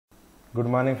Good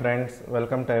morning friends,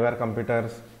 welcome to our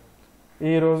computers.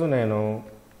 ఈరోజు నేను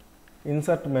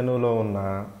insert మెనూలో ఉన్న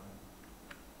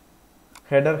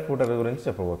హెడర్ ఫూటర్ గురించి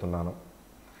చెప్పబోతున్నాను.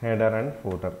 హెడర్ అండ్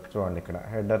ఫూటర్ చూడండి, ఇక్కడ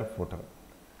హెడర్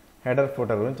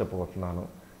ఫూటర్ గురించి చెప్పబోతున్నాను.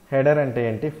 హెడర్ అంటే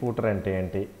ఏంటి, ఫూటర్ అంటే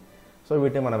ఏంటి, సో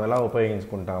వీటిని మనం ఎలా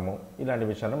ఉపయోగించుకుంటాము, ఇలాంటి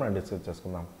విషయాలు మనం డిస్కస్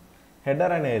చేసుకుందాం.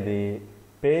 హెడర్ అనేది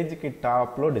పేజ్కి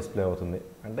టాప్లో డిస్ప్లే అవుతుంది,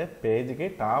 అంటే పేజ్కి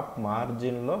టాప్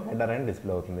మార్జిన్లో హెడర్ అని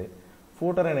డిస్ప్లే అవుతుంది.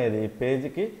 ఫూటర్ అనేది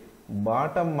పేజ్కి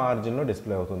బాటమ్ మార్జిన్లో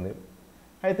డిస్ప్లే అవుతుంది.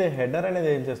 అయితే హెడర్ అనేది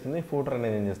ఏం చేస్తుంది, ఫూటర్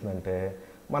అనేది ఏం చేస్తుందంటే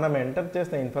మనం ఎంటర్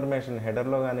చేసిన ఇన్ఫర్మేషన్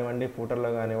హెడర్లో కానివ్వండి, ఫూటర్లో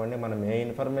కానివ్వండి, మనం ఏ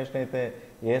ఇన్ఫర్మేషన్ అయితే,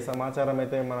 ఏ సమాచారం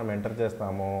అయితే మనం ఎంటర్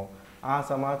చేస్తామో ఆ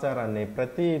సమాచారాన్ని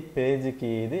ప్రతి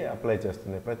పేజీకి ఇది అప్లై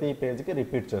చేస్తుంది, ప్రతి పేజీకి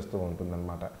రిపీట్ చేస్తూ ఉంటుంది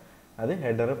అనమాట. అది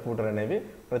హెడర్ ఫూటర్ అనేవి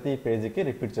ప్రతి పేజీకి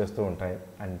రిపీట్ చేస్తూ ఉంటాయి.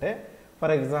 అంటే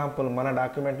ఫర్ ఎగ్జాంపుల్ మన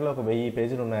డాక్యుమెంట్లో ఒక 1000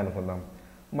 పేజీలు ఉన్నాయనుకుందాం.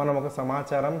 మనం ఒక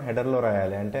సమాచారం హెడర్లో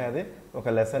రాయాలి అంటే అది ఒక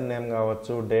లెసన్ నేమ్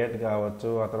కావచ్చు, డేట్ కావచ్చు,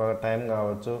 ఆ తర్వాత టైం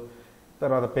కావచ్చు,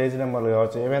 తర్వాత పేజ్ నెంబర్లు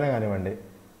కావచ్చు, ఏవైనా కానివ్వండి.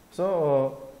 సో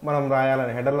మనం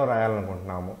హెడర్లో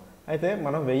రాయాలనుకుంటున్నాము. అయితే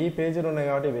మనం 1000 పేజీలు ఉన్నాయి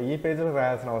కాబట్టి 1000 పేజీలు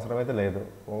రాయాల్సిన అవసరం అయితే లేదు.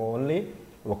 ఓన్లీ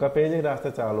ఒక పేజీకి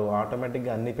రాస్తే చాలు,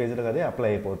 ఆటోమేటిక్గా అన్ని పేజీలకు అది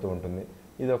అప్లై అయిపోతూ ఉంటుంది.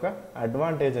 ఇది ఒక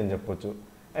అడ్వాంటేజ్ అని చెప్పొచ్చు.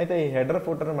 అయితే ఈ హెడర్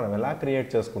ఫూటర్ మనం ఎలా క్రియేట్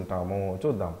చేసుకుంటాము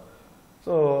చూద్దాం.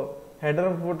 సో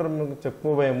హెడర్ ఫూటర్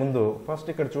చెప్పుకోబోయే ముందు ఫస్ట్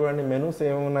ఇక్కడ చూడండి, మెనూస్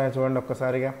ఏమున్నాయో చూడండి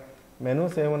ఒక్కసారిగా.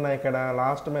 మెనూస్ ఏమున్నాయి ఇక్కడ,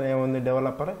 లాస్ట్ మెనూ ఏముంది,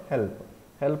 డెవలపర్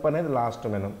హెల్ప్ అనేది లాస్ట్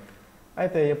మెనూ.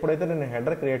 అయితే ఎప్పుడైతే నేను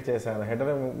హెడర్ క్రియేట్ చేశాను,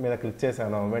 హెడర్ మీద క్లిక్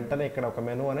చేశానో వెంటనే ఇక్కడ ఒక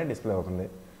మెనూ అనేది డిస్ప్లే అవుతుంది.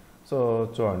 సో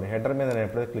చూడండి, హెడర్ మీద నేను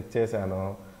ఎప్పుడైతే క్లిక్ చేశానో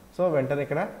సో వెంటనే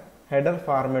ఇక్కడ హెడర్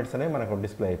ఫార్మాట్స్ అనేవి మనకు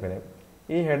డిస్ప్లే అయిపోయినాయి.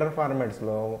 ఈ హెడర్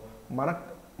ఫార్మాట్స్లో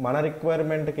మన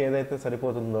రిక్వైర్మెంట్కి ఏదైతే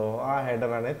సరిపోతుందో ఆ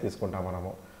హెడర్ అనేది తీసుకుంటాం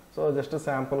మనము. సో జస్ట్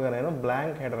శాంపుల్గా నేను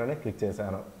బ్లాంక్ హెడర్ అనేది క్లిక్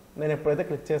చేశాను. నేను ఎప్పుడైతే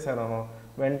క్లిక్ చేశానో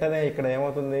వెంటనే ఇక్కడ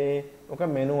ఏమవుతుంది, ఒక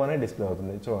మెనూ అనేది డిస్ప్లే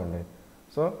అవుతుంది చూడండి.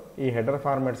 సో ఈ హెడర్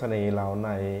ఫార్మాట్స్ అనేవి ఇలా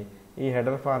ఉన్నాయి. ఈ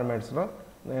హెడర్ ఫార్మాట్స్లో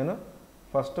నేను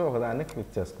ఫస్ట్ ఒకదాన్ని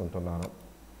క్లిక్ చేసుకుంటున్నాను.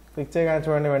 క్లిక్ చేయగానే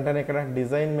చూడండి వెంటనే ఇక్కడ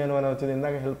డిజైన్ మెనూ అని వచ్చింది.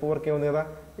 ఇందాక హెల్ప్ వర్కే ఉంది కదా,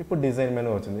 ఇప్పుడు డిజైన్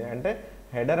మెనూ వచ్చింది. అంటే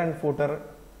header and footer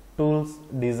tools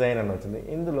design అని వచ్చింది.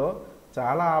 ఇందులో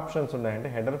చాలా ఆప్షన్స్ ఉన్నాయి, అంటే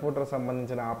హెడర్ ఫూటర్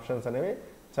సంబంధించిన ఆప్షన్స్ అనేవి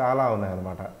చాలా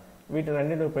ఉన్నాయన్నమాట. వీటిని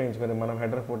అన్నిటిని ఉపయోగించుకొని మనం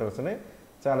హెడర్ ఫూటర్స్ని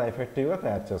చాలా ఎఫెక్టివ్గా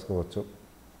తయారు చేసుకోవచ్చు.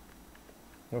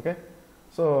 ఓకే,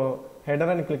 సో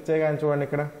హెడర్ అని క్లిక్ చేయగానే చూడండి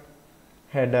ఇక్కడ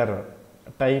హెడర్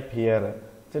టైప్ హియర్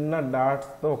చిన్న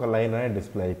డాట్స్తో ఒక లైన్ అనేది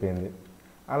డిస్ప్లే అయిపోయింది.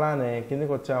 అలానే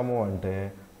కిందికి వచ్చాము అంటే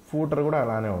ఫూటర్ కూడా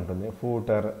అలానే ఉంటుంది.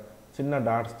 ఫూటర్ చిన్న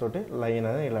డాట్స్ తోటి లైన్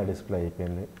అనేది ఇలా డిస్ప్లే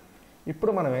అయిపోయింది.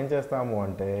 ఇప్పుడు మనం ఏం చేస్తాము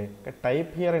అంటే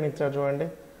టైప్ హియర్ అని ఇచ్చారు చూడండి.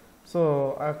 సో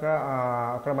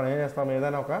అక్కడ మనం ఏం చేస్తాం,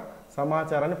 ఏదైనా ఒక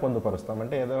సమాచారాన్ని పొందుపరుస్తాం,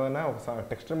 అంటే ఏదైనా ఒక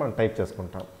టెక్స్ట్ని మనం టైప్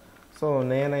చేసుకుంటాం. సో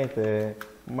నేనైతే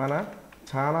మన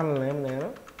ఛానల్ నేమ్ నేను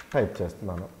టైప్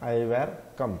చేస్తున్నాను, ఐవేర్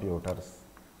కంప్యూటర్స్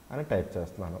అని టైప్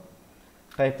చేస్తున్నాను.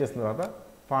 టైప్ చేసిన తర్వాత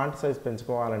ఫాంట్ సైజ్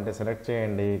పెంచుకోవాలంటే సెలెక్ట్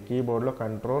చేయండి, కీబోర్డ్లో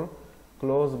కంట్రోల్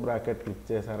క్లోజ్ బ్రాకెట్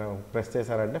ప్రెస్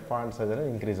చేశారంటే ఫాంట్ సైజ్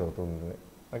అనేది ఇంక్రీజ్ అవుతుంది.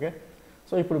 ఓకే,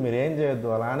 సో ఇప్పుడు మీరు ఏం చేయొద్దు,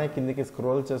 అలానే కిందికి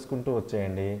స్క్రోల్ చేసుకుంటూ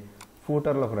వచ్చేయండి.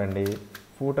 ఫూటర్లోకి రండి.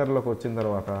 ఫూటర్లోకి వచ్చిన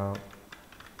తర్వాత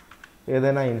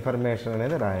ఏదైనా ఇన్ఫర్మేషన్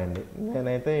అనేది రాయండి.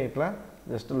 నేనైతే ఇట్లా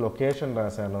జస్ట్ లొకేషన్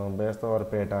రాశాను,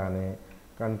 బేస్తవారిపేట అని,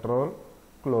 కంట్రోల్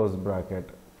క్లోజ్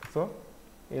బ్రాకెట్. సో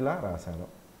ఇలా రాశాను.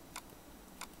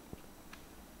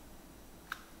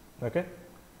 ఓకే,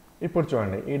 ఇప్పుడు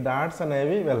చూడండి ఈ డాట్స్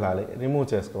అనేవి వెళ్ళాలి, రిమూవ్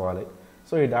చేసుకోవాలి.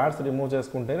 సో ఈ డాట్స్ రిమూవ్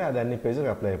చేసుకుంటేనే అది అన్ని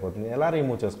పేజీలకు అప్లై అయిపోతుంది. ఎలా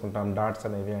రిమూవ్ చేసుకుంటాం డాట్స్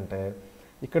అనేవి అంటే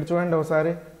ఇక్కడ చూడండి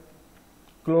ఒకసారి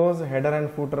క్లోజ్ హెడర్ అండ్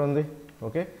ఫూటర్ ఉంది.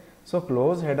 Okay, so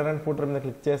close header and footer మీద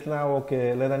క్లిక్ చేసినా ఓకే,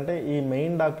 లేదంటే ఈ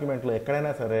మెయిన్ డాక్యుమెంట్లో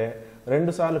ఎక్కడైనా సరే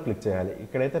 2 సార్లు క్లిక్ చేయాలి.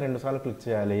 ఇక్కడైతే 2 సార్లు క్లిక్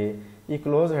చేయాలి. ఈ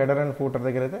క్లోజ్ హెడర్ అండ్ ఫూటర్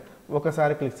దగ్గర అయితే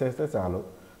ఒకసారి క్లిక్ చేస్తే చాలు.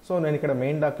 సో నేను ఇక్కడ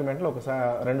మెయిన్ డాక్యుమెంట్లో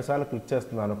 2 సార్లు క్లిక్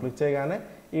చేస్తున్నాను. క్లిక్ చేయగానే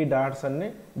ఈ డాట్స్ అన్నీ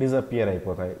డిజపియర్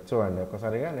అయిపోతాయి. చూడండి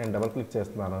ఒకసారిగా నేను డబుల్ క్లిక్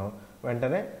చేస్తున్నాను,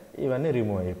 వెంటనే ఇవన్నీ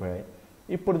రిమూవ్ అయిపోయాయి.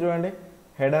 ఇప్పుడు చూడండి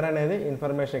హెడర్ అనేది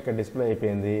ఇన్ఫర్మేషన్ ఇక్కడ డిస్ప్లే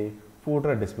అయిపోయింది,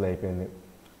 ఫూటర్ డిస్ప్లే అయిపోయింది.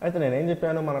 అయితే నేనేం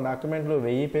చెప్పాను, మన డాక్యుమెంట్లో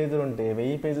 1000 పేజీలు ఉంటే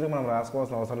 1000 పేజీలకు మనం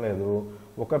రాసుకోవాల్సిన అవసరం లేదు,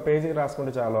 ఒక పేజీకి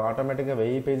రాసుకుంటే చాలు, ఆటోమేటిక్గా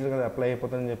 1000 పేజీలు కదా అప్లై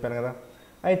అయిపోతుందని చెప్పాను కదా.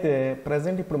 అయితే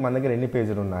ప్రజెంట్ ఇప్పుడు మన దగ్గర ఎన్ని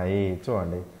పేజీలు ఉన్నాయి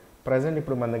చూడండి. ప్రజెంట్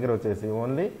ఇప్పుడు మన దగ్గర వచ్చేసి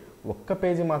ఓన్లీ ఒక్క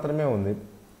పేజీ మాత్రమే ఉంది.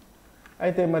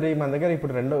 అయితే మరి మన దగ్గర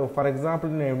ఇప్పుడు ఫర్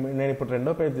ఎగ్జాంపుల్ నేను ఇప్పుడు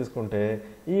 2వ పేజ్ తీసుకుంటే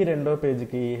ఈ 2వ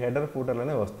పేజీకి హెడర్ ఫూటర్లు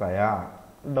అనేవి వస్తాయా,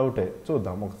 డౌటే,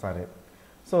 చూద్దాం ఒకసారి.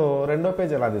 సో 2వ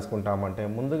పేజ్ ఎలా తీసుకుంటామంటే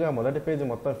ముందుగా మొదటి పేజీ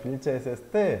మొత్తం ఫిల్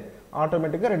చేసేస్తే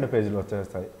ఆటోమేటిక్గా 2 పేజీలు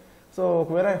వచ్చేస్తాయి. సో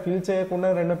ఒకవేళ ఫిల్ చేయకుండా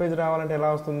 2వ పేజీ రావాలంటే ఎలా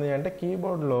వస్తుంది అంటే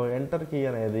కీబోర్డ్లో ఎంటర్ కీ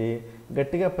అనేది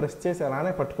గట్టిగా ప్రెస్ చేసి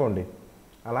అలానే పట్టుకోండి.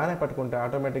 అలానే పట్టుకుంటే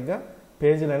ఆటోమేటిక్గా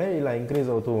పేజీలు అనేవి ఇలా ఇంక్రీజ్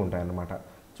అవుతూ ఉంటాయి అన్నమాట.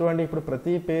 చూడండి ఇప్పుడు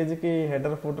ప్రతి పేజీకి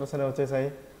హెడర్ ఫూటర్స్ అనేవి వచ్చేసాయి.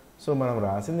 సో మనం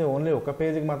రాసింది ఓన్లీ ఒక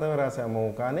పేజీకి మాత్రమే రాసాము,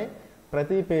 కానీ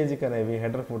ప్రతి పేజీకి అనేవి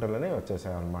హెడర్ ఫూటర్లు అనేవి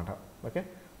వచ్చేసాయి అనమాట. ఓకే,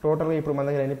 టోటల్గా ఇప్పుడు మన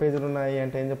దగ్గర ఎన్ని పేజీలు ఉన్నాయి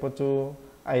అంటే ఏం చెప్పొచ్చు,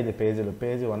 5 పేజీలు.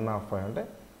 పేజీ 1 ఆఫ్ 5 అంటే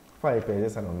 5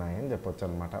 పేజెస్ అని ఉన్నాయి అని చెప్పొచ్చు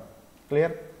అనమాట.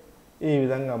 క్లియర్? ఈ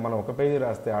విధంగా మనం ఒక పేజీ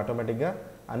రాస్తే ఆటోమేటిక్గా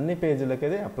అన్ని పేజీలకి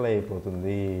అది అప్లై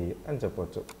అయిపోతుంది అని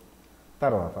చెప్పొచ్చు.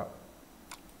 తర్వాత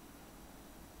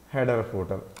హెడర్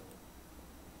ఫూటర్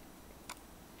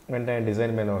వెంటనే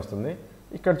డిజైన్ మెనూ వస్తుంది.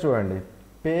 ఇక్కడ చూడండి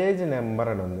పేజ్ నెంబర్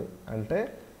అని ఉంది, అంటే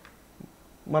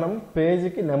మనం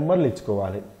పేజీకి నెంబర్లు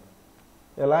ఇచ్చుకోవాలి.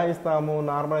 ఎలా ఇస్తాము,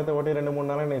 నార్మల్ అయితే 1, 2, 3,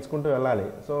 4 ఇచ్చుకుంటూ వెళ్ళాలి.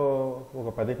 సో ఒక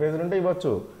 10 పేజీలు ఉంటే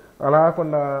ఇవ్వచ్చు. అలా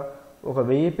కాకుండా ఒక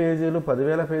 1000 పేజీలు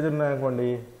 10,000 పేజీలు ఉన్నాయనుకోండి,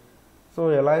 సో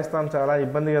ఎలా ఇస్తాం, చాలా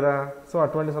ఇబ్బంది కదా. సో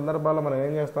అటువంటి సందర్భాల్లో మనం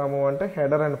ఏం చేస్తాము అంటే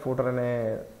హెడర్ అండ్ ఫూటర్ అనే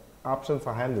ఆప్షన్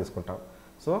సహాయం తీసుకుంటాం.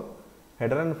 సో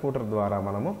హెడర్ అండ్ ఫూటర్ ద్వారా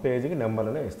మనము పేజీకి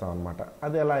నెంబర్లనే ఇస్తాం అనమాట.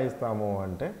 అది ఎలా ఇస్తాము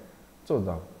అంటే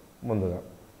చూద్దాం ముందుగా.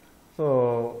 సో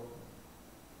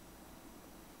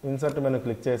ఇన్సర్ట్ మెనూ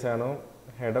క్లిక్ చేశాను,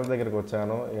 హెడర్ దగ్గరికి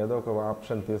వచ్చాను, ఏదో ఒక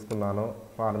ఆప్షన్ తీసుకున్నాను,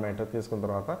 ఫార్మాట్ తీసుకున్న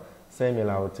తర్వాత సేమ్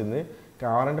ఇలా వచ్చింది.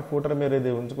 కావాలంటే ఫూటర్ మీరు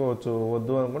ఇది ఉంచుకోవచ్చు,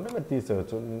 వద్దు అనుకుంటే మీరు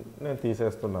తీసేయచ్చు. నేను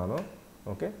తీసేస్తున్నాను.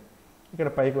 ఓకే, ఇక్కడ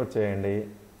పైకి వచ్చేయండి.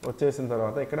 వచ్చేసిన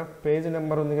తర్వాత ఇక్కడ పేజ్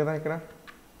నెంబర్ ఉంది కదా ఇక్కడ.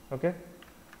 ఓకే,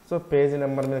 సో పేజ్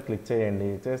నెంబర్ మీద క్లిక్ చేయండి.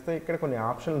 చేస్తే ఇక్కడ కొన్ని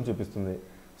ఆప్షన్లు చూపిస్తుంది.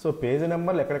 సో పేజ్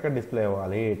నెంబర్లు ఎక్కడెక్కడ డిస్ప్లే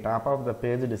అవ్వాలి, top of the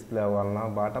page display అవ్వాలన్నా,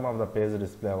 bottom of the page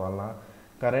display అవ్వాలన్నా,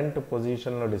 కరెంట్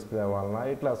పొజిషన్లో డిస్ప్లే అవ్వాలన్నా,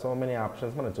 ఇట్లా సో మెనీ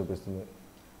ఆప్షన్స్ మనకు చూపిస్తుంది.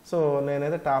 సో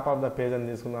నేనైతే టాప్ ఆఫ్ ద పేజ్ అని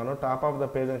తీసుకున్నాను. టాప్ ఆఫ్ ద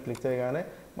పేజ్ అని క్లిక్ చేయగానే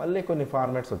మళ్ళీ కొన్ని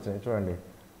ఫార్మాట్స్ వచ్చినాయి. చూడండి,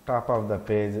 top of the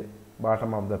page,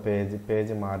 bottom of the page,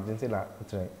 page margins ఇలా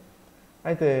వచ్చినాయి.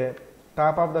 అయితే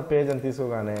టాప్ ఆఫ్ ద పేజ్ అని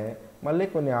తీసుకోగానే మళ్ళీ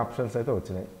కొన్ని ఆప్షన్స్ అయితే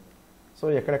వచ్చినాయి. సో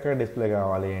ఎక్కడెక్కడ డిస్ప్లే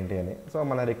కావాలి ఏంటి అని. సో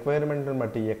మన రిక్వైర్మెంట్ని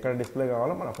బట్టి ఎక్కడ డిస్ప్లే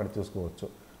కావాలో మనం అక్కడ చూసుకోవచ్చు.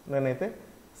 నేనైతే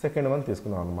సెకండ్ వన్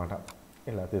తీసుకున్నాను అనమాట.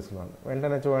 ఇలా తీసుకున్నాను.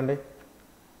 వెంటనే చూడండి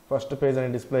ఫస్ట్ పేజ్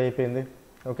అని డిస్ప్లే అయిపోయింది.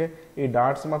 ఓకే, ఈ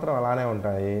డాట్స్ మాత్రం అలానే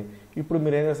ఉంటాయి. ఇప్పుడు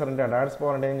మీరు ఏం చేస్తారంటే ఆ డాట్స్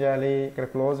పోవాలంటే ఏం చేయాలి, ఇక్కడ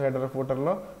క్లోజ్ హెడర్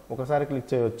ఫూటర్లో ఒకసారి క్లిక్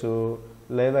చేయొచ్చు,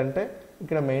 లేదంటే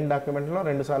ఇక్కడ మెయిన్ డాక్యుమెంట్లో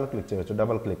 2 సార్లు క్లిక్ చేయొచ్చు,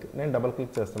 డబల్ క్లిక్. నేను డబల్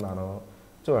క్లిక్ చేస్తున్నాను.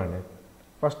 చూడండి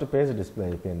ఫస్ట్ పేజ్ డిస్ప్లే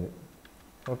అయిపోయింది.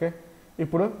 ఓకే,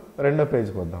 ఇప్పుడు రెండో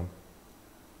పేజ్కి వద్దాం.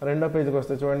 రెండో పేజ్కి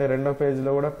వస్తే చూడండి, రెండో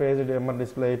పేజ్లో కూడా పేజ్ నెంబర్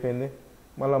డిస్ప్లే అయిపోయింది.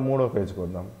 మళ్ళీ మూడో పేజ్కి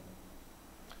వద్దాం.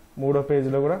 మూడో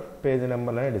పేజ్లో కూడా పేజ్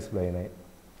నెంబర్లు అనేవి డిస్ప్లే అయినాయి.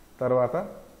 తర్వాత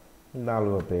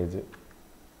 4వ పేజీ,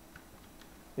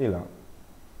 ఇలా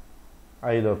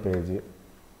 5వ పేజీ,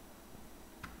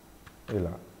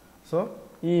 ఇలా. సో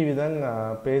ఈ విధంగా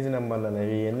పేజ్ నెంబర్లు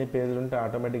అనేవి ఎన్ని పేజీలు ఉంటే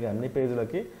ఆటోమేటిక్గా అన్ని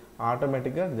పేజీలకి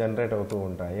ఆటోమేటిక్గా జనరేట్ అవుతూ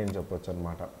ఉంటాయి అని చెప్పొచ్చు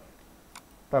అనమాట.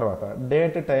 తర్వాత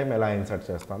డేట్ టైం ఎలా ఇన్సర్ట్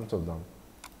చేస్తాం చూద్దాం.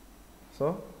 సో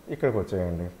ఇక్కడికి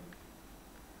వచ్చేయండి,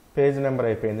 పేజ్ నెంబర్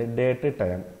అయిపోయింది, date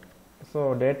time. So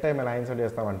date time ఎలా ఇన్సర్ట్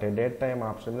చేస్తామంటే డేట్ టైం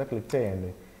ఆప్షన్ మీద క్లిక్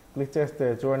చేయండి. క్లిక్ చేస్తే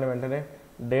చూడండి వెంటనే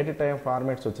డేట్ టైం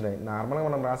ఫార్మాట్స్ వచ్చినాయి. నార్మల్గా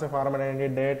మనం రాసే ఫార్మాట్ ఏంటి,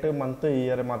 డేట్ మంత్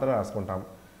ఇయర్ మాత్రం రాసుకుంటాం.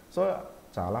 సో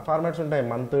చాలా ఫార్మాట్స్ ఉంటాయి,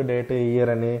 మంత్ డేట్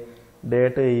ఇయర్ అని,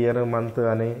 డేట్ ఇయర్ మంత్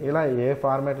అని, ఇలా ఏ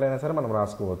ఫార్మాట్లో అయినా సరే మనం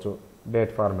రాసుకోవచ్చు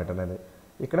డేట్ ఫార్మాట్ అనేది.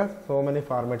 ఇక్కడ సో మెనీ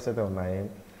ఫార్మాట్స్ అయితే ఉన్నాయి.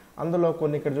 అందులో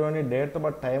కొన్ని ఇక్కడ చూడండి డేట్తో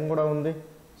పాటు టైం కూడా ఉంది.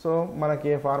 సో మనకి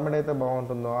ఏ ఫార్మాట్ అయితే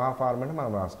బాగుంటుందో ఆ ఫార్మాట్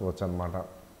మనం రాసుకోవచ్చు అనమాట.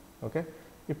 ఓకే,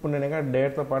 ఇప్పుడు నేను ఇక్కడ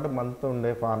డేట్తో పాటు మంత్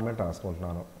ఉండే ఫార్మాట్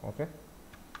రాసుకుంటున్నాను. ఓకే,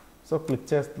 సో క్లిక్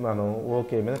చేస్తున్నాను,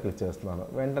 ఓకే మీద క్లిక్ చేస్తున్నాను.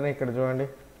 వెంటనే ఇక్కడ చూడండి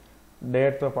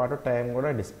డేట్తో పాటు టైం కూడా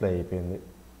డిస్ప్లే అయిపోయింది.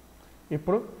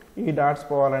 ఇప్పుడు ఈ డాట్స్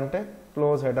పోవాలంటే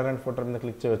క్లోజ్ హెడర్ అండ్ ఫుటర్ మీద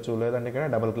క్లిక్ చేయొచ్చు, లేదంటే ఇక్కడ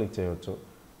డబుల్ క్లిక్ చేయొచ్చు.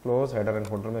 క్లోజ్ హెడర్ అండ్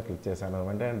ఫుటర్ మీద క్లిక్ చేశాను,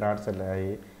 వెంటనే డాట్స్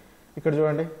వెళ్ళాయి. ఇక్కడ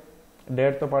చూడండి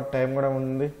డేట్తో పాటు టైం కూడా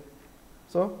ఉంది.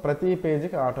 సో ప్రతి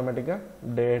పేజీకి ఆటోమేటిక్గా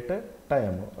డేట్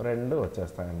టైం 2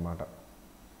 వచ్చేస్తాయి అన్నమాట.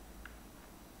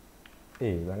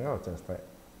 ఈ విధంగా వచ్చేస్తాయి.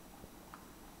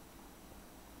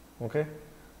 ఓకే,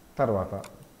 తర్వాత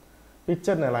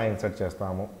పిక్చర్ని ఎలా ఇన్సర్ట్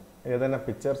చేస్తాము. ఏదైనా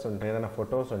పిక్చర్స్ ఉంటే, ఏదైనా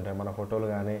ఫొటోస్ ఉంటే, మన ఫోటోలు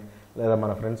కానీ లేదా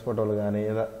మన ఫ్రెండ్స్ ఫోటోలు కానీ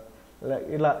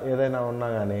ఇలా ఏదైనా ఉన్నా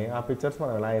కానీ ఆ పిక్చర్స్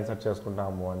మనం ఎలా ఇన్సర్ట్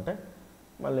చేసుకుంటాము అంటే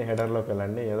మళ్ళీ హెడర్లోకి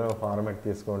వెళ్ళండి, ఏదో ఫార్మాట్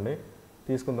తీసుకోండి.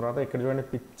 తీసుకున్న తర్వాత ఇక్కడ చూడండి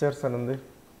పిక్చర్స్ అని ఉంది.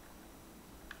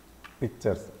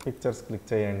 పిక్చర్స్ క్లిక్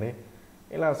చేయండి.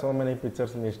 ఇలా సో మెనీ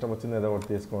పిక్చర్స్ మీ ఇష్టం వచ్చింది ఏదో ఒకటి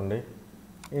తీసుకోండి.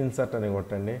 ఇన్సర్ట్ అని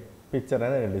కొట్టండి, పిక్చర్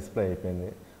అనేది డిస్ప్లే అయిపోయింది.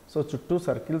 సో చుట్టూ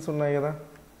సర్కిల్స్ ఉన్నాయి కదా,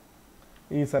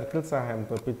 ఈ సర్కిల్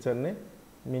సహాయంతో పిక్చర్ని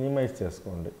మినిమైజ్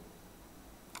చేసుకోండి.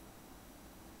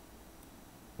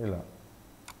 ఇలా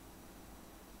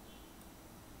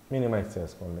మినిమైజ్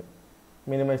చేసుకోండి.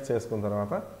 మినిమైజ్ చేసుకున్న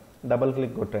తర్వాత డబల్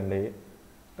క్లిక్ కొట్టండి.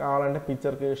 కావాలంటే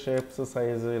పిక్చర్కి షేప్స్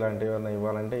సైజు ఇలాంటివి ఏమైనా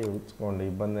ఇవ్వాలంటే ఇచ్చుకోండి,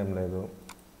 ఇబ్బంది ఏం లేదు.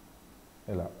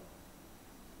 ఇలా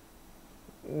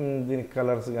దీనికి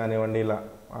కలర్స్ కానివ్వండి, ఇలా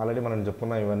ఆల్రెడీ మనం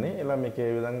చెప్పుకున్నాం ఇవన్నీ. ఇలా మీకు ఏ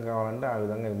విధంగా కావాలంటే ఆ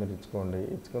విధంగా మీరు ఇచ్చుకోండి.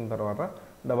 ఇచ్చుకున్న తర్వాత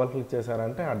డబల్ క్లిక్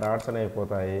చేశారంటే ఆ డాట్స్ అనేవి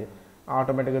పోతాయి.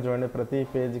 ఆటోమేటిక్గా చూడండి ప్రతి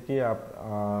పేజ్కి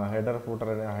హెడర్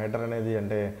ఫూటర్ హెడర్ అనేది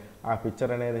అంటే ఆ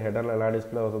పిక్చర్ అనేది హెడర్లో ఎలా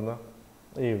డిస్ప్లే అవుతుందో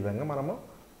ఈ విధంగా మనము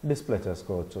డిస్ప్లే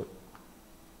చేసుకోవచ్చు.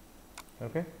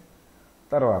 ఓకే,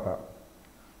 తర్వాత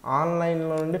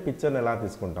ఆన్లైన్లో నుండి పిక్చర్ని ఎలా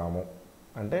తీసుకుంటాము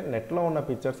అంటే నెట్లో ఉన్న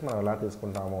పిక్చర్స్ మనం ఎలా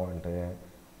తీసుకుంటాము అంటే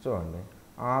చూడండి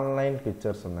ఆన్లైన్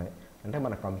పిక్చర్స్ ఉన్నాయి. అంటే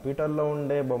మన కంప్యూటర్లో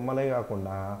ఉండే బొమ్మలే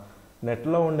కాకుండా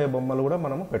నెట్లో ఉండే బొమ్మలు కూడా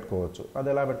మనము పెట్టుకోవచ్చు. అది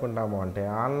ఎలా పెట్టుకుంటాము అంటే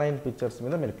ఆన్లైన్ పిక్చర్స్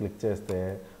మీద మీరు క్లిక్ చేస్తే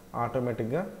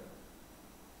ఆటోమేటిక్గా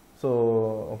సో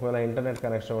ఒకవేళ ఇంటర్నెట్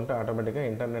కనెక్షన్ ఉంటే ఆటోమేటిక్గా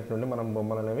ఇంటర్నెట్ నుండి మనం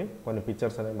బొమ్మలు అనేవి కొన్ని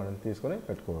పిక్చర్స్ అనేవి మనం తీసుకొని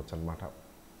పెట్టుకోవచ్చు అనమాట.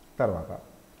 తర్వాత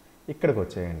ఇక్కడికి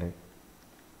వచ్చేయండి.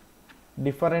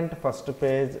 Different first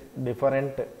page,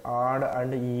 different add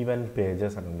and even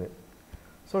pages అని ఉంది.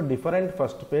 So different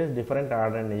first page, different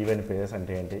add and even pages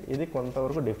అంటే ఏంటి? ఇది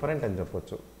కొంతవరకు డిఫరెంట్ అని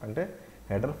చెప్పొచ్చు. అంటే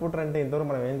హెడర్ ఫూటర్ అంటే ఇంతవరకు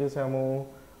మనం ఏం చూసాము,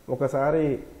 ఒకసారి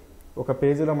ఒక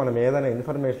పేజీలో మనం ఏదైనా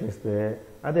ఇన్ఫర్మేషన్ ఇస్తే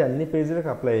అది అన్ని పేజీలకు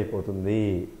అప్లై అయిపోతుంది.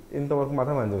 ఇంతవరకు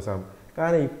మాత్రం మనం చూసాం.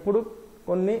 కానీ ఇప్పుడు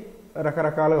కొన్ని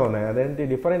రకరకాలుగా ఉన్నాయి. అదేంటి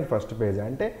డిఫరెంట్ ఫస్ట్ పేజ్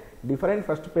అంటే డిఫరెంట్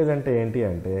ఫస్ట్ పేజ్ అంటే ఏంటి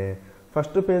అంటే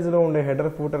ఫస్ట్ పేజ్లో ఉండే హెడర్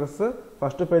ఫూటర్స్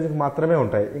ఫస్ట్ పేజ్కి మాత్రమే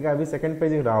ఉంటాయి. ఇక అవి సెకండ్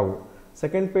పేజ్కి రావు.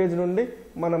 సెకండ్ పేజ్ నుండి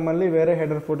మనం మళ్ళీ వేరే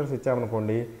హెడర్ ఫూటర్స్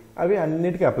ఇచ్చామనుకోండి అవి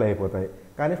అన్నిటికీ అప్లై అయిపోతాయి.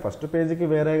 కానీ ఫస్ట్ పేజీకి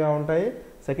వేరేగా ఉంటాయి.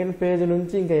 సెకండ్ పేజ్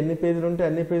నుంచి ఇంకా ఎన్ని పేజీలు ఉంటే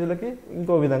అన్ని పేజీలకి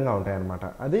ఇంకో విధంగా ఉంటాయి అన్నమాట.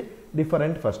 అది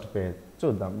డిఫరెంట్ ఫస్ట్ పేజ్.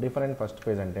 చూద్దాం డిఫరెంట్ ఫస్ట్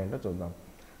పేజ్ అంటే ఏంటో చూద్దాం.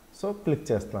 సో క్లిక్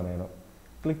చేస్తున్నాను నేను.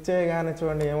 క్లిక్ చేయగానే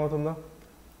చూడండి ఏమవుతుందో.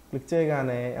 క్లిక్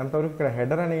చేయగానే అంతవరకు ఇక్కడ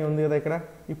హెడర్ అని ఉంది కదా, ఇక్కడ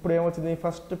ఇప్పుడు ఏమొచ్చింది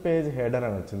ఫస్ట్ పేజ్ హెడర్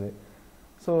అని వచ్చింది.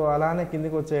 సో అలానే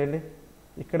కిందికి వచ్చేయండి.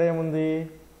 ఇక్కడ ఏముంది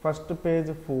ఫస్ట్ పేజ్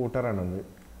ఫూటర్ అని ఉంది.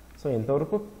 సో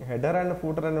ఇంతవరకు హెడర్ అండ్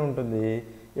ఫూటర్ అని ఉంటుంది.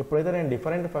 ఎప్పుడైతే నేను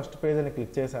డిఫరెంట్ ఫస్ట్ పేజ్ అని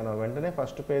క్లిక్ చేశానో వెంటనే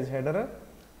first page header,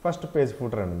 first page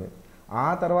footer అని ఉంది. ఆ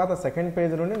తర్వాత సెకండ్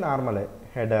పేజ్ నుండి నార్మలే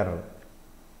హెడర్,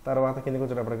 తర్వాత కిందికి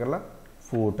వచ్చేటప్పటికల్లా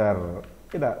ఫూటర్.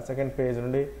 ఇలా సెకండ్ పేజ్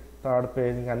నుండి థర్డ్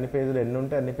పేజ్ ఇంకా అన్ని పేజీలు ఎన్ని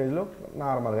ఉంటే అన్ని పేజీలు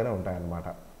నార్మల్గానే ఉంటాయన్నమాట.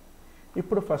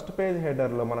 ఇప్పుడు ఫస్ట్ పేజ్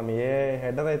హెడర్లో మనం ఏ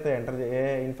హెడర్ అయితే ఏ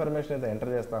ఇన్ఫర్మేషన్ అయితే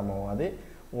ఎంటర్ చేస్తామో అది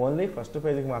ఓన్లీ ఫస్ట్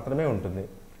పేజ్కి మాత్రమే ఉంటుంది.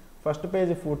 ఫస్ట్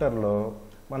పేజ్ ఫూటర్లో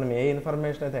మనం ఏ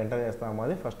ఇన్ఫర్మేషన్ అయితే ఎంటర్ చేస్తామో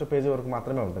అది ఫస్ట్ పేజీ వరకు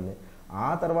మాత్రమే ఉంటుంది. ఆ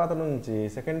తర్వాత నుంచి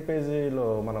సెకండ్ పేజీలో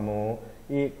మనము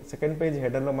ఈ సెకండ్ పేజ్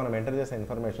హెడర్లో మనం ఎంటర్ చేసిన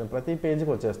ఇన్ఫర్మేషన్ ప్రతి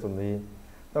పేజీకి వచ్చేస్తుంది.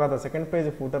 తర్వాత సెకండ్ పేజ్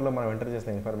ఫూటర్లో మనం ఎంటర్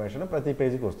చేసిన ఇన్ఫర్మేషన్ ప్రతి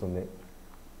పేజీకి వస్తుంది.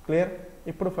 క్లియర్?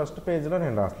 ఇప్పుడు ఫస్ట్ పేజ్లో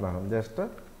నేను రాస్తున్నాను. జస్ట్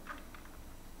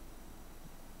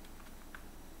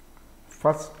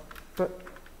ఫస్ట్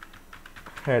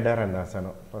హెడర్ అని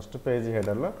రాశాను. ఫస్ట్ పేజ్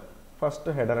హెడర్లో ఫస్ట్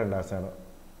హెడర్ అని రాశాను.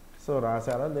 సో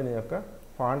రాశాను. దీని యొక్క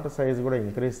ఫాంట్ సైజ్ కూడా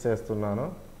ఇంక్రీజ్ చేస్తున్నాను.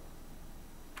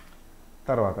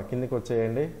 తర్వాత కిందికి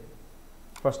వచ్చేయండి.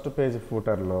 ఫస్ట్ పేజ్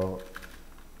ఫూటర్లో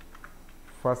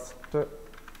ఫస్ట్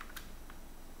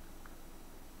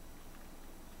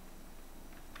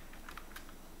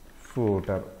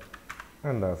ఫూటర్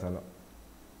అని రాశాను.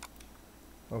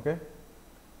 ఓకే,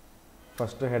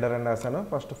 ఫస్ట్ హెడర్ అని రాశాను,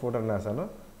 ఫస్ట్ ఫూటర్ అని రాశాను.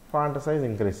 ఫాంట్ సైజ్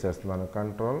ఇంక్రీజ్ చేస్తున్నాను.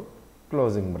 Control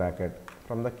closing bracket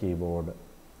from the keyboard.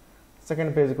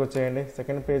 Second పేజ్కి వచ్చేయండి.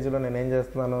 సెకండ్ పేజీలో నేను ఏం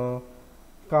చేస్తున్నాను,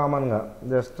 కామన్గా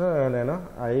జస్ట్ నేను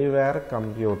ఐవేర్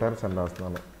కంప్యూటర్స్ అని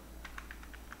రాస్తున్నాను.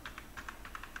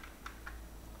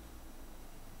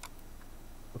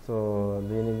 సో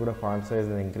దీనికి కూడా ఫాంట్ సైజ్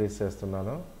నేను ఇంక్రీజ్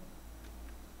చేస్తున్నాను.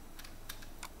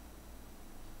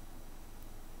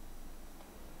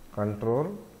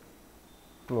 Control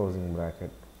closing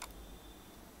bracket.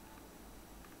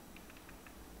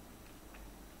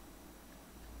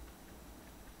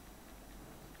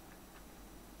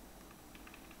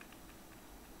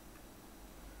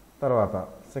 తర్వాత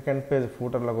సెకండ్ పేజ్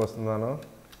ఫూటర్లోకి వస్తున్నాను.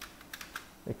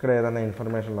 ఇక్కడ ఏదైనా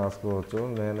ఇన్ఫర్మేషన్ రాసుకోవచ్చు.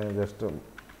 నేను జస్ట్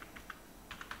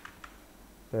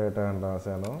డేటా అని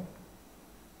రాశాను.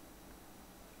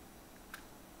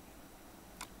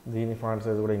 దీని ఫాంట్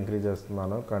సైజ్ కూడా ఇంక్రీజ్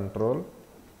చేస్తున్నాను. కంట్రోల్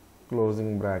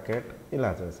క్లోజింగ్ బ్రాకెట్ ఇలా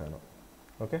చేశాను.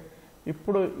 ఓకే,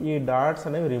 ఇప్పుడు ఈ డాట్స్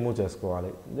అనేవి రిమూవ్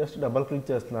చేసుకోవాలి. జస్ట్ డబల్ క్లిక్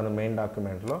చేస్తున్నాను మెయిన్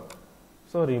డాక్యుమెంట్లో.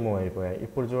 సో రిమూవ్ అయిపోయాయి.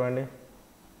 ఇప్పుడు చూడండి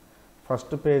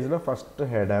ఫస్ట్ పేజ్లో ఫస్ట్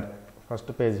హెడర్,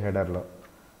 ఫస్ట్ పేజ్ హెడర్లో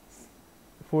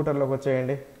ఫూటర్లోకి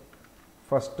వచ్చేయండి.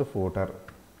 First footer.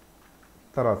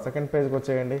 తర్వాత సెకండ్ పేజ్కి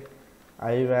వచ్చేయండి.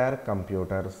 ఐవేర్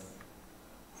కంప్యూటర్స్.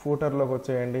 ఫూటర్లోకి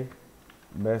వచ్చేయండి.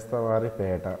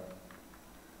 బేస్తవారిపేట.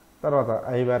 తర్వాత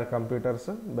ఐవేర్ కంప్యూటర్స్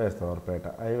బేస్తవారిపేట,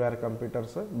 ఐవేర్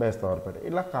కంప్యూటర్స్ బేస్తవారిపేట.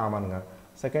 ఇలా కామన్గా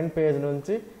సెకండ్ పేజ్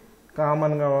నుంచి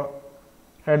కామన్గా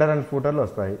హెడర్ అండ్ ఫూటర్లు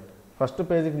వస్తాయి. ఫస్ట్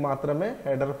పేజీకి మాత్రమే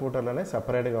హెడర్ ఫూటర్లు అనేవి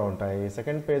సపరేట్గా ఉంటాయి.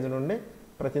 సెకండ్ పేజ్ నుండి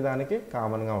ప్రతిదానికి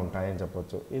కామన్గా ఉంటాయి అని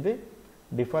చెప్పొచ్చు. ఇది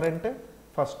డిఫరెంట్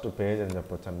ఫస్ట్ పేజ్ అని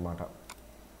చెప్పొచ్చు అనమాట.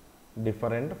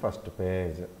 Different first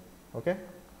page. ఓకే,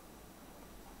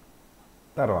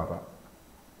 తర్వాత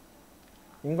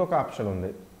ఇంకొక ఆప్షన్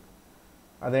ఉంది.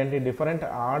 అదేంటి? Different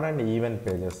add and even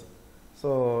pages. So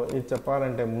ఇది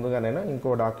చెప్పాలంటే ముందుగా నేను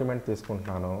ఇంకో డాక్యుమెంట్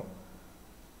తీసుకుంటున్నాను.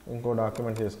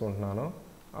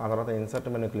 ఆ తర్వాత ఇన్సర్ట్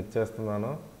మెనూ క్లిక్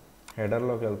చేస్తున్నాను.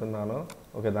 హెడర్లోకి వెళ్తున్నాను.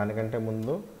 ఓకే, దానికంటే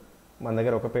ముందు మన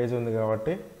దగ్గర ఒక పేజీ ఉంది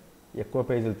కాబట్టి ఎక్కువ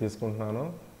పేజీలు తీసుకుంటున్నాను.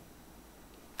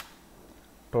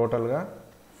 టోటల్గా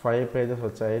 5 పేజెస్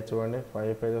వచ్చాయి. చూడండి,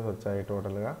 5 పేజెస్ వచ్చాయి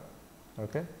టోటల్గా.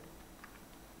 ఓకే,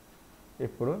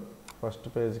 ఇప్పుడు ఫస్ట్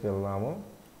పేజ్కి వెళ్దాము.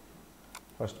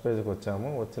 ఫస్ట్ పేజ్కి వచ్చాము.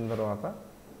 వచ్చిన తర్వాత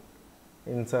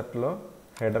ఇన్సర్ట్లో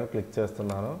హెడర్ క్లిక్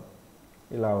చేస్తున్నాను.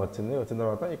 ఇలా వచ్చింది. వచ్చిన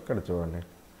తర్వాత ఇక్కడ చూడండి,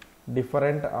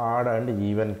 different add and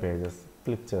even pages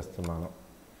click చేస్తున్నాను.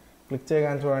 క్లిక్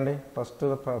చేయగానే చూడండి,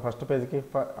 ఫస్ట్ పేజ్కి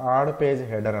ఆడ్ పేజ్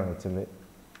హెడర్ అని వచ్చింది.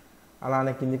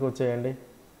 అలానే కిందికి వచ్చేయండి,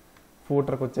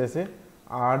 ఫూటర్కి వచ్చేసి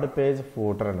ఆడ్ పేజ్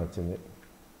ఫూటర్ అని వచ్చింది.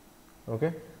 ఓకే,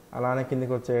 అలానే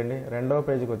కిందికి వచ్చేయండి, రెండవ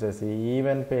పేజ్కి వచ్చేసి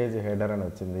ఈవెన్ పేజ్ హెడర్ అని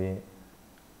వచ్చింది.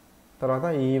 తర్వాత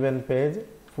ఈవెన్ పేజ్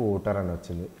ఫూటర్ అని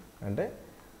వచ్చింది. అంటే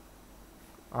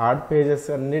ఆడ్ పేజెస్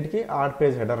అన్నిటికీ ఆడ్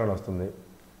పేజ్ హెడర్ అని వస్తుంది.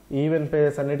 ఈవెన్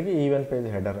పేజెస్ అన్నిటికీ ఈవెన్ పేజ్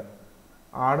హెడర్.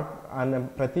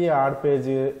 ప్రతి add page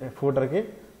ఫూటర్కి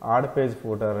add page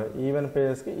footer, even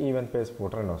పేజెస్కి even page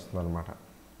footer అని వస్తుంది అనమాట.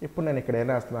 ఇప్పుడు నేను ఇక్కడ ఏం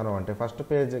రాస్తున్నాను అంటే, ఫస్ట్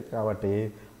పేజ్ కాబట్టి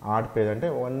ఆడ్ పేజ్ అంటే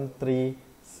 1, 3,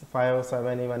 5,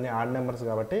 7 ఇవన్నీ ఆడ్ నెంబర్స్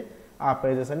కాబట్టి ఆ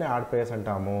పేజెస్ అన్ని ఆడ్ పేజెస్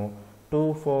అంటాము. 2,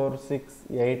 4, 6,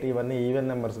 8 ఇవన్నీ ఈవెన్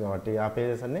నెంబర్స్ కాబట్టి ఆ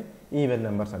పేజెస్ అన్ని ఈవెన్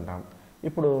నెంబర్స్ అంటాం.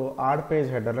 ఇప్పుడు ఆడ్ పేజ్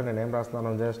హెడర్లో నేను ఏం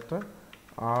రాస్తున్నాను? జస్ట్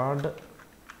ఆడ్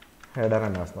హెడర్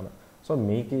అని రాస్తున్నాను. సో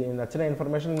మీకు నచ్చిన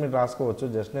ఇన్ఫర్మేషన్ మీరు రాసుకోవచ్చు.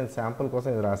 జస్ట్ నేను శాంపుల్ కోసం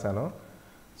ఇది రాశాను.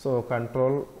 So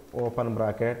control open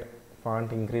bracket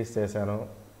font increase చేశాను.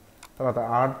 తర్వాత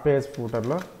ఆడ్ పేజ్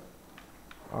ఫూటర్లో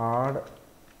ఆడ్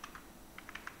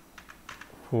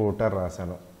ఫూటర్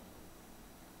రాశాను.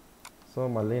 సో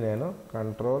మళ్ళీ నేను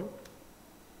కంట్రోల్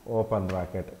ఓపెన్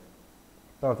బ్రాకెట్,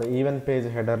 తర్వాత ఈవెన్ పేజ్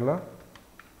హెడర్లో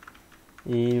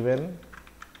ఈవెన్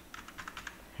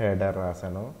హెడర్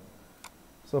రాశాను.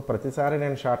 సో ప్రతిసారి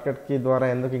నేను షార్ట్కట్ కీ ద్వారా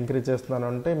ఎందుకు ఇంక్రీజ్ చేస్తున్నాను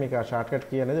అంటే, మీకు ఆ షార్ట్కట్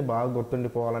కీ అనేది బాగా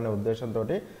గుర్తుండిపోవాలనే ఉద్దేశంతో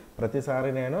ప్రతిసారి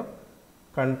నేను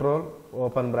కంట్రోల్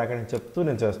ఓపెన్ బ్రాకెట్ చెప్తూ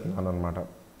నేను చేస్తున్నాను అనమాట.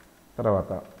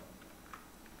 తర్వాత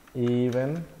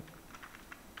even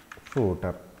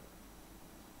footer,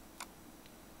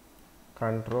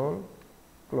 control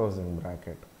closing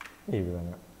bracket, ఈ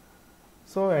విధంగా.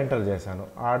 సో ఎంటర్ చేశాను.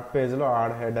 ఆడ్ పేజ్లో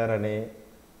ఆడ్ హెడర్ అని,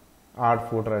 ఆడ్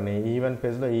ఫూటర్ అని, ఈవెన్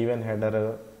పేజ్లో ఈవెన్ హెడర్,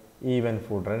 ఈవెన్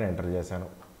ఫూటర్ అని ఎంటర్ చేశాను.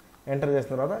 ఎంటర్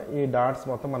చేసిన తర్వాత ఈ డాట్స్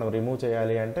మొత్తం మనం రిమూవ్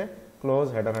చేయాలి అంటే close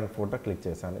header and footer click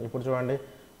చేశాను. ఇప్పుడు చూడండి,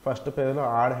 ఫస్ట్ పేజ్లో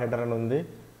ఆడ్ హెడర్ అని ఉంది,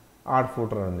 ఆడ్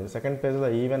ఫూటర్ ఉంది. సెకండ్ పేజ్లో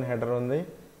ఈవెన్ హెడర్ ఉంది,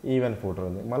 ఈవెన్ ఫూటర్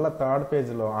ఉంది. మళ్ళీ థర్డ్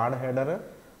పేజ్లో ఆడ్ హెడర్,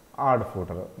 ఆడ్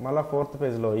ఫూటర్. మళ్ళీ ఫోర్త్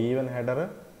పేజ్లో ఈవెన్ హెడర్,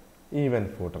 ఈవెన్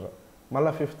ఫూటర్.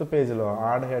 మళ్ళీ ఫిఫ్త్ పేజ్లో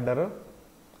ఆడ్ హెడర్,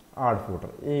 ఆడ్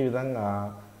ఫూటర్. ఈ విధంగా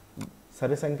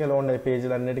సరి సంఖ్యలో ఉండే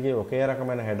పేజీలన్నిటికీ ఒకే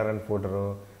రకమైన హెడర్ అండ్ ఫూటరు,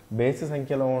 బేసి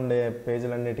సంఖ్యలో ఉండే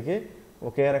పేజీలన్నిటికీ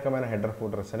ఒకే రకమైన హెడర్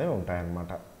ఫూటర్స్ అనేవి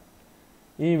ఉంటాయన్నమాట.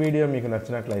 ఈ వీడియో మీకు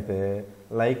నచ్చినట్లయితే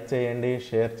లైక్ చేయండి,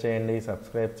 షేర్ చేయండి,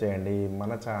 సబ్స్క్రైబ్ చేయండి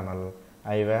మన ఛానల్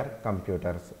ఐవేర్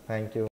కంప్యూటర్స్. Thank you.